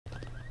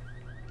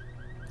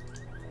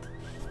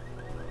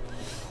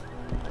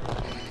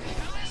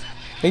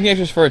Thank you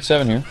extras for at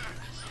 7 here.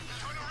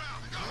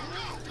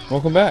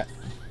 Welcome back.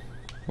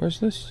 Where's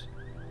this?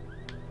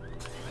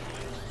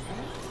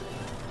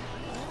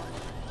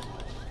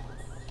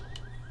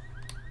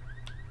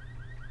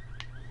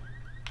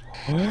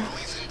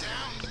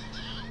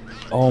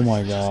 Oh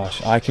my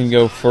gosh, I can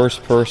go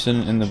first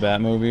person in the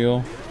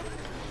Batmobile.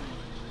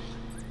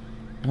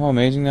 How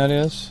amazing that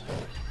is.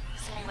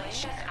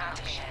 Simulation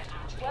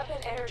activated. Weapon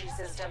energy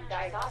system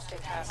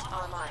diagnostic test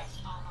online.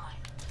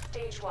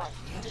 Stage 1.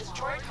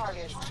 Destroy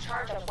targets,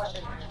 charge up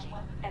weapon energy,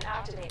 and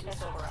activate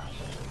missile barrage.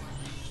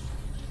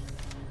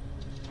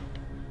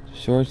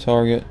 Short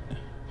target.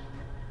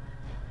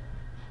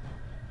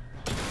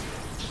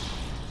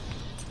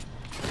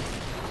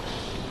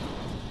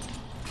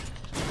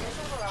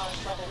 Missile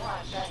barrage level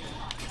 1 ready.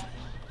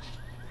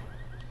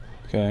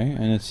 Okay,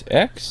 and it's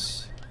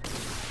X?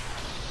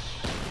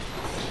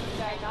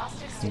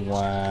 Diagnostic stage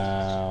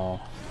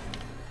Wow.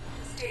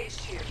 2. Stage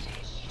 2.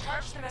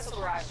 Charge the missile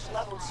barrage to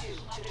level 2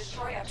 to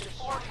destroy up to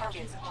 4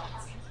 targets at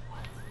once.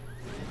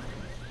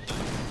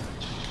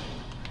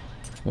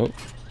 Oh,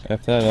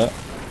 F that up.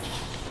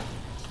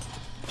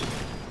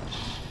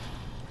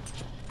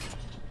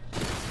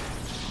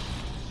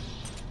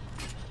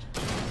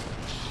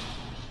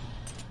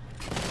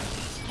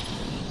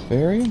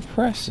 Very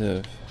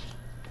impressive.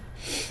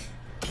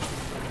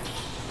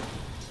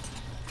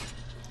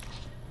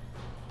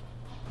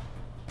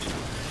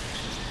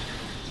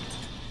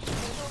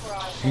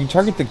 You can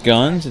target the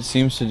guns, it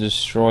seems to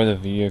destroy the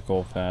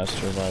vehicle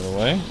faster, by the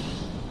way.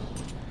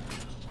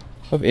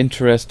 Of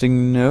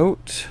interesting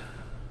note.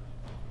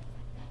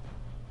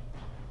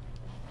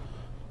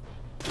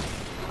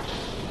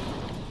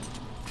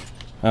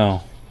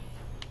 Oh.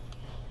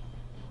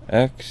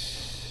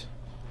 X.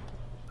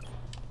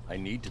 I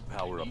need to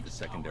power up the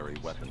secondary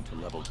weapon to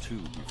level 2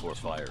 before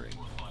firing.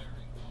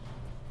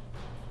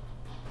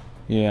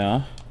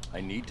 Yeah. I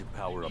need to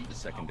power up the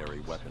secondary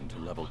weapon to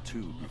level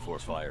 2 before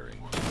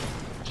firing.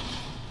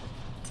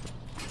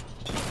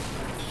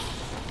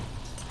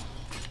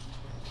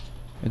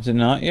 Is it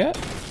not yet?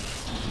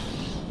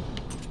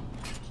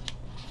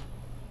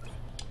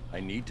 I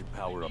need to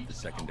power up the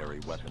secondary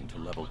weapon to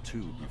level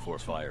 2 before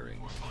firing.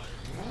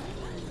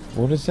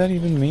 What does that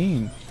even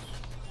mean?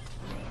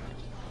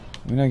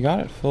 I mean, I got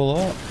it full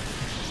up.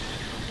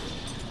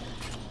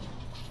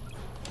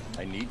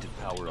 I need to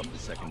power up the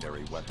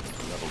secondary weapon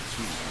to level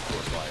 2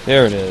 before firing.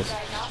 There it is.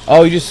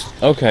 Oh, you just...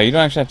 Okay, you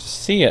don't actually have to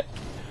see it.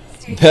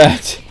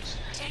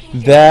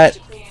 That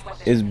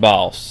is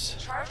boss.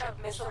 Charge up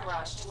missile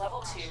barrage to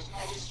level 2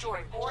 and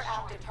destroy 4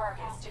 active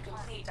targets to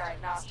complete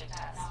diagnostic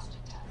test.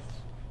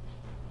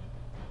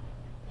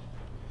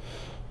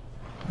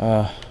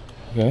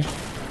 Okay.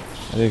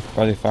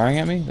 Are they firing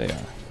at me? They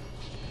are.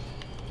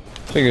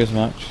 Figure as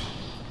much.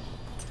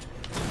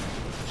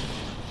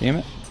 Damn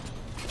it.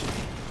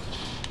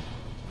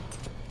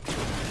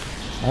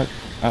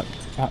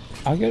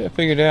 I'll get it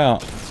figured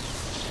out.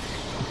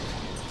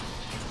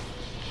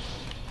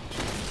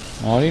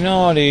 Naughty,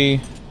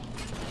 naughty.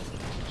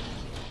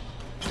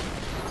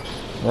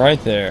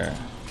 Right there.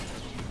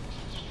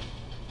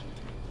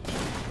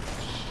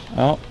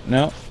 Oh,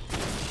 no.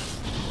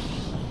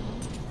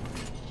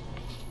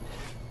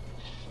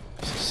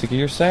 Sick of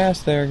your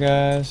sass there,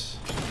 guys.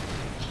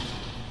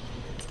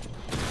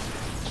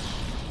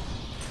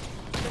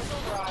 Missile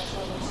barrage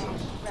level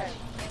 2 ready.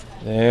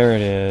 There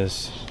it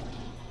is.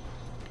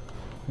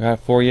 Got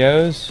 4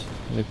 yos.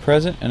 Are they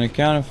present and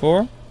accounted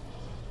for?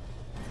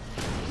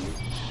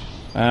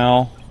 Ow.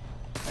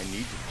 I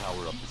need to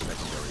power up the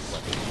secondary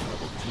weapon to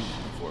level 2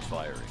 before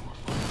firing.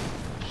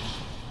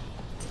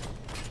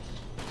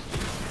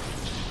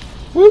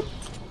 Whoop.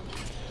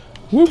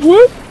 Whoop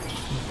whoop.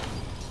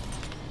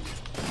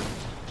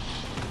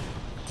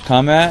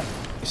 Combat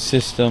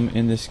system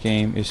in this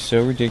game is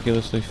so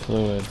ridiculously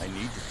fluid. I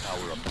need to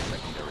power up the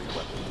secondary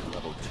weapon to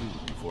level 2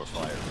 before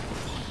firing.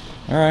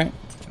 Alright.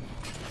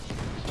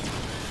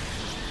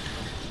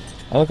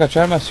 Oh, look, I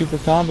tried my super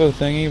combo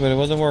thingy, but it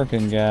wasn't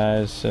working,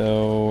 guys,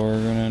 so we're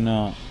gonna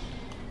not.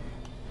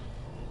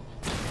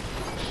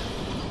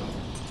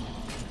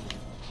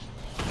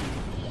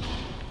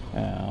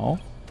 Ow.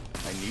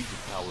 I need to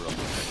power up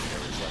the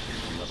secondary weapon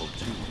to level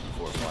 2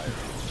 before firing.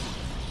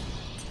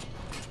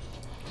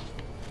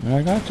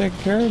 I gotta take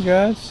care of,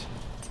 guys.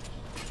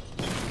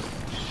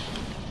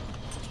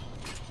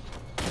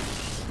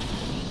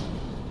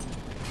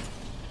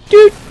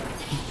 Dude!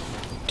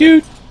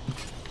 Dude!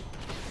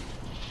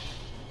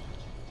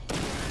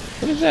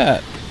 What is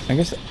that? I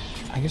guess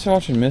they're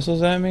launching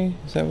missiles at me?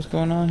 Is that what's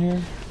going on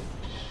here?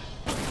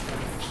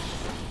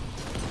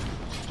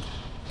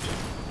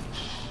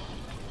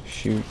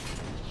 Shoot.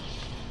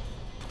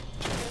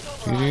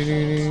 Missile barrage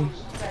level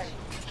 2 ready.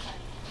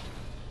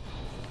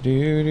 Do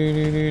do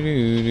do do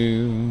do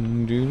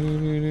do do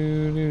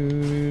do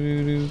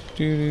do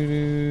do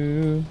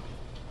do.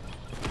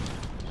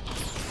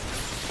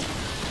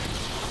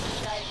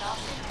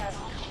 Diagnostic test.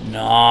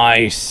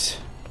 Nice.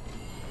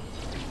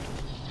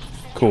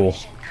 Cool.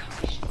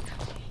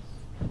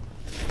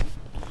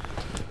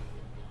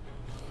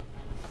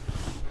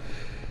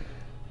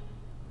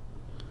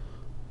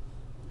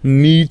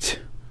 Neat.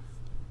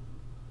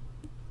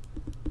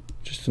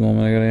 Just a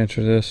moment, I gotta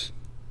answer this.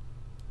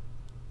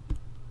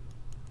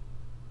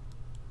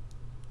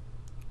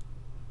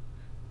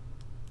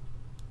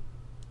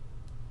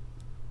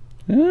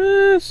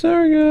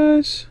 Sorry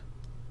guys.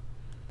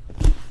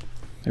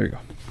 There we go.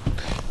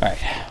 Alright.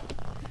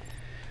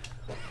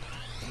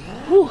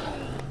 Whew.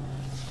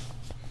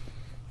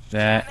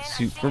 That's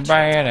super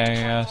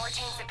badass.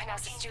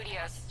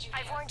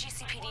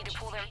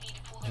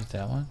 Is it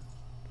that one?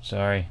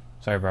 Sorry.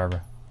 Sorry,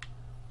 Barbara.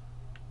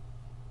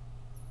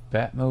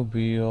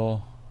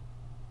 Batmobile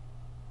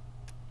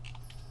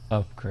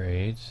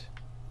upgrades.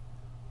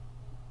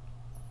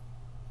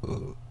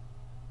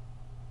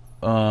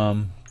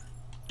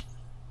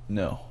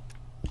 No.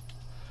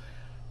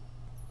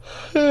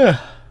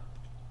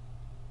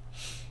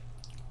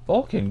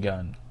 Vulcan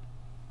gun.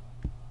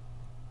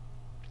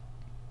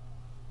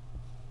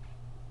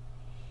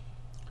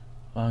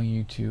 Allowing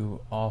you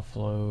to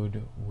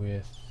offload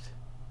with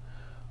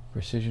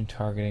precision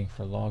targeting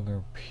for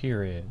longer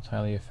periods.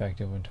 Highly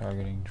effective when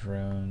targeting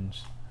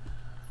drones.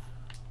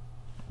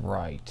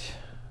 Right.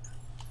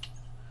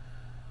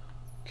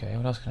 Okay,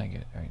 what else can I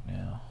get right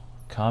now?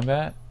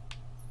 Combat.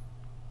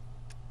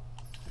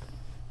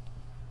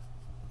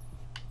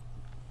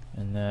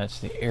 And that's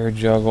the air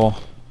juggle.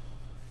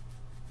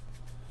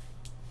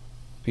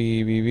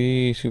 B, B,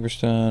 B, super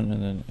stun,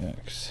 and then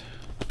X.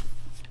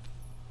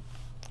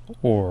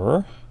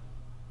 Or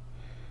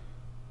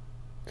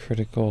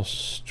critical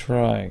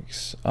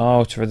strikes.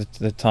 Oh, it's for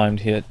the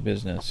timed hit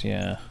business,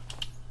 yeah.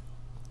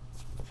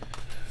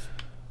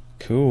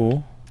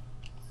 Cool.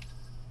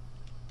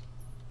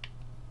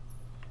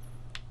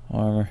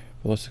 Armor,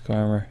 ballistic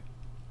armor.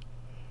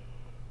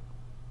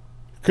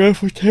 Go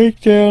for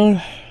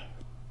takedown.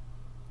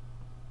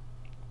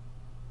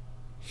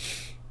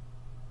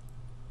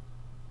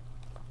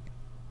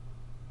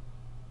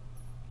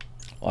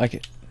 Like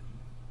it.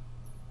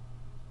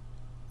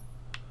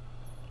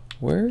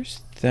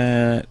 Where's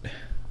that?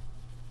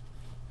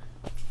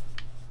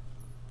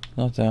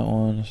 Not that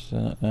one. It's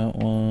not that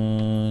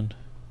one.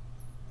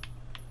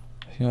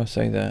 I think I'll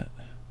say that.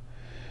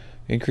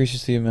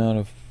 Increases the amount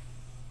of.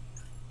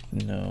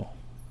 No.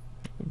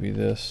 It would be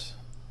this.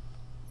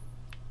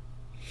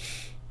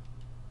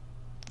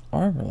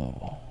 Armor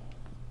level.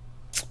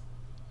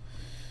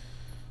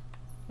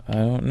 I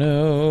don't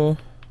know.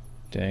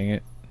 Dang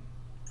it.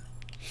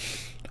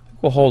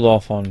 We'll hold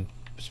off on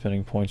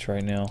spending points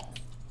right now.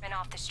 And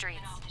off the streets.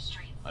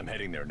 I'm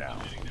heading there now.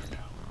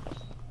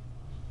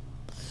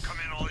 Come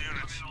in, all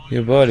units. Yeah,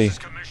 buddy. This is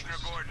Commissioner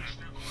Gordon.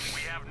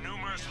 We have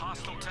numerous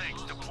hostile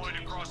tanks deployed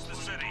across the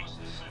city.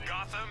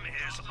 Gotham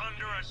is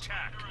under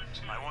attack.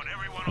 I want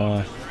everyone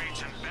off the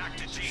streets and back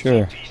to GCPD.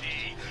 Sure.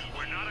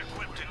 We're not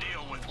equipped to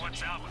deal with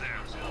what's out there.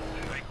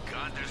 Thank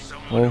God there's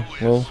someone Whoa,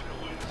 who is.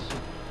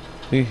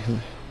 whoa.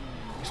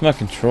 He's my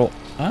control.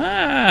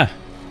 Ah!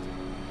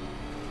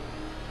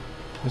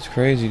 That's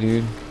crazy,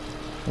 dude.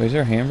 Wait, is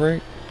there a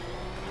handbrake?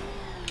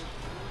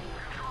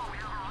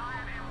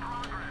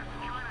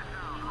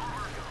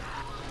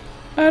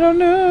 I don't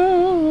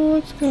know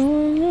what's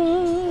going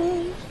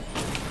on.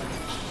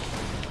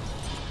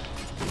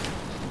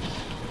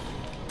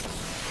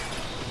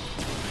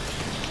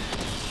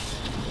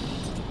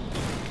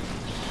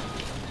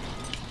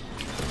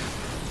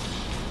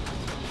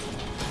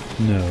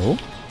 No.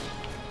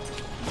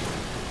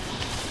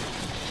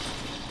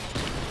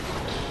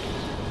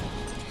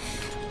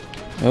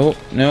 Oh,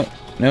 no,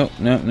 no,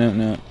 no, no,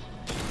 no.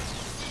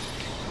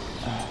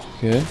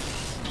 Good.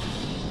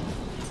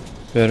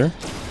 Better.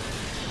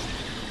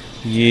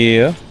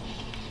 Yeah.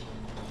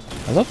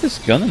 I love this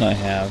gun that I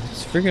have.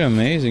 It's freaking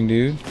amazing,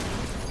 dude.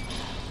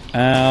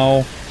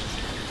 Ow.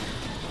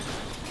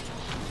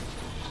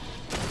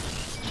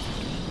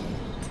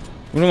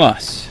 Uno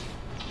más.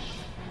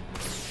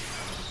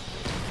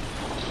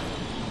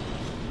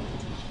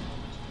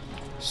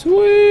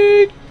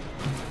 Sweet.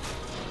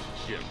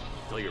 Jim,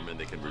 tell your men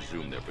they can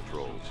resume their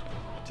patrols.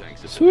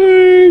 Tanks have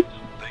Sweet.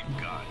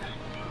 Thank God.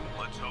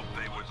 Let's hope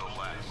they were the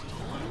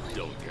last.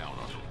 Don't count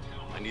on it.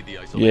 I need the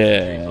isolation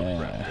Yeah.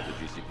 prep at the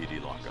GCPD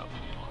lockup.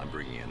 I'm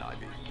bringing in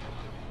Ivy.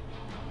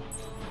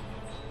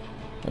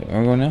 Wait, where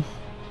am I going now?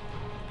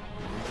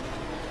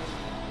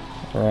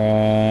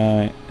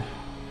 Right.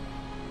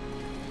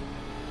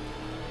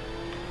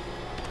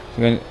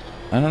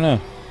 I don't know.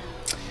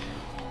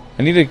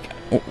 I need to.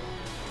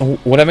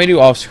 What I may do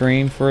off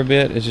screen for a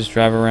bit is just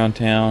drive around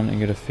town and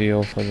get a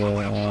feel for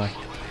the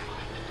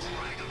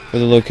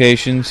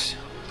locations.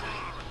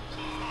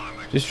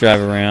 Just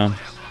drive around.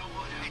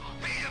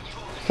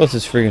 Plus,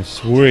 it's freaking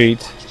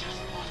sweet.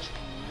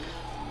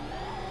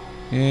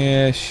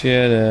 Yeah,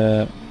 shut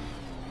up.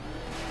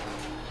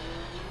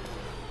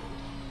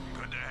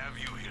 Good to have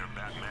you here,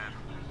 Batman.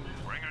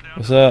 Bring her down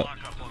What's to the up?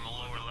 lockup on the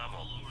lower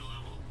level.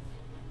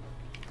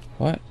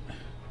 What?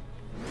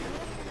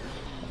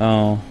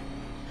 Oh.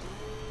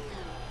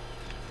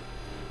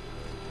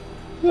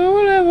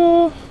 Lower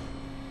level.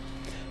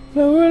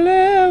 Lower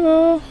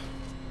level.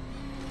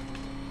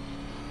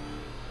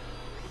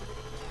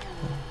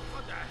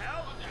 What the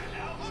hell?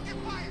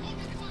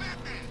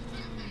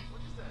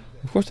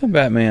 course I'm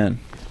Batman.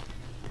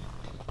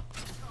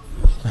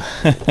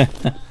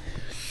 I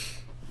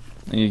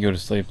need to go to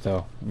sleep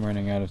though. I'm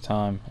running out of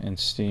time and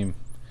steam.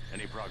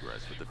 Any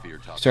progress with the fear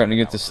talk? Starting to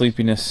get the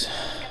sleepiness.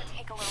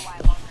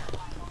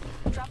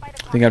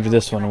 I think after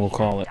this one we'll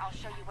call it.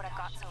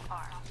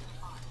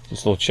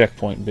 This little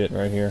checkpoint bit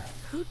right here.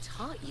 Who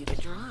taught you to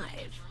drive?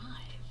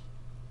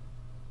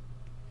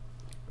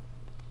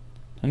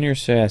 On your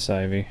sass,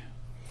 Ivy.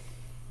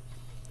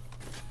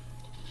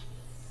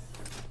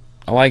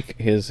 I like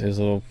his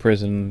little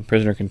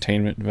prisoner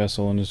containment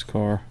vessel in his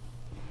car.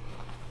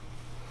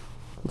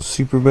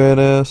 Super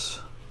badass.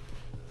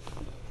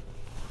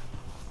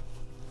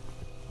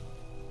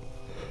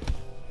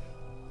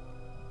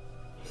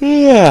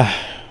 Yeah.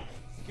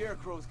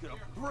 Scarecrow's gonna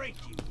break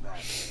you, man.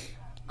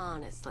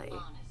 Honestly,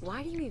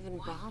 why do you even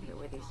bother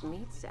with these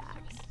meat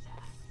sacks?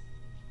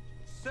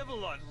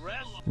 Civil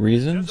unrest?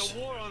 Reasons? There's a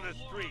war on the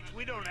streets.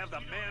 We don't have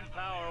the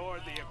manpower or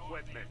the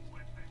equipment.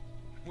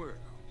 Well,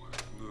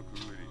 look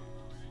who it is.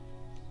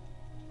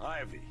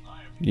 Ivy.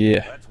 Yeah.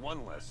 That's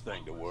one less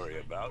thing to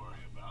worry about.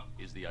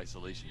 Is the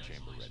isolation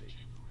chamber ready?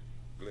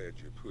 Glad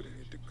you're putting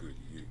it to good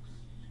use.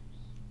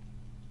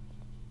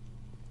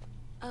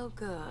 Oh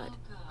good,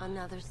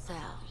 another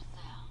cell.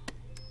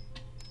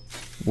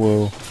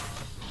 Whoa.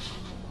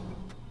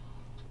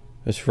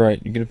 That's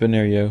right. You get up in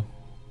there, yo.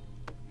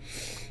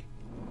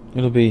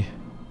 It'll be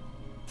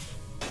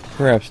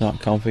perhaps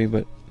not comfy,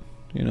 but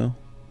you know,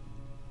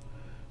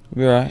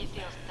 we'll be alright.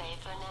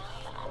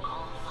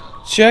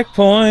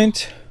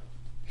 Checkpoint.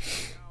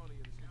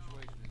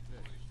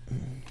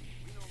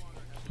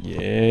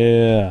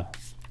 Yeah.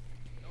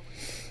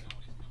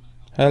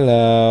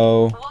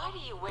 Hello. Why do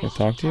you wish Can I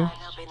talk to you? tried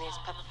helping these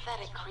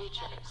pathetic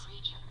creatures?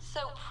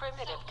 So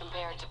primitive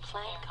compared to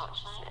plant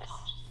consciousness.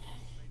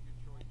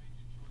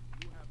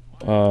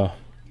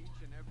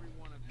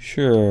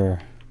 Sure.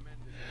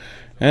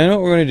 And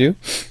what we're gonna do,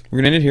 we're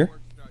gonna end it here.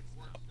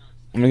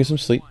 I'm gonna get some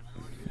sleep.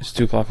 It's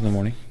 2 o'clock in the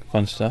morning.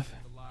 Fun stuff.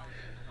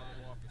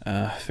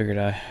 Figured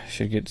I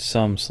should get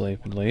some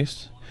sleep at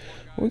least.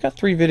 We got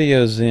 3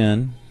 videos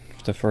in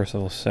for the first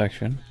little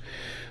section.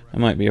 I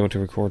might be able to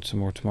record some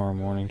more tomorrow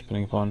morning,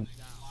 depending upon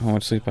how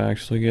much sleep I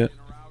actually get.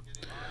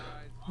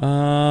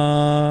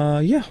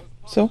 Yeah.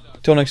 So,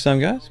 till next time,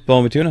 guys.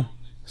 Bone Tuna.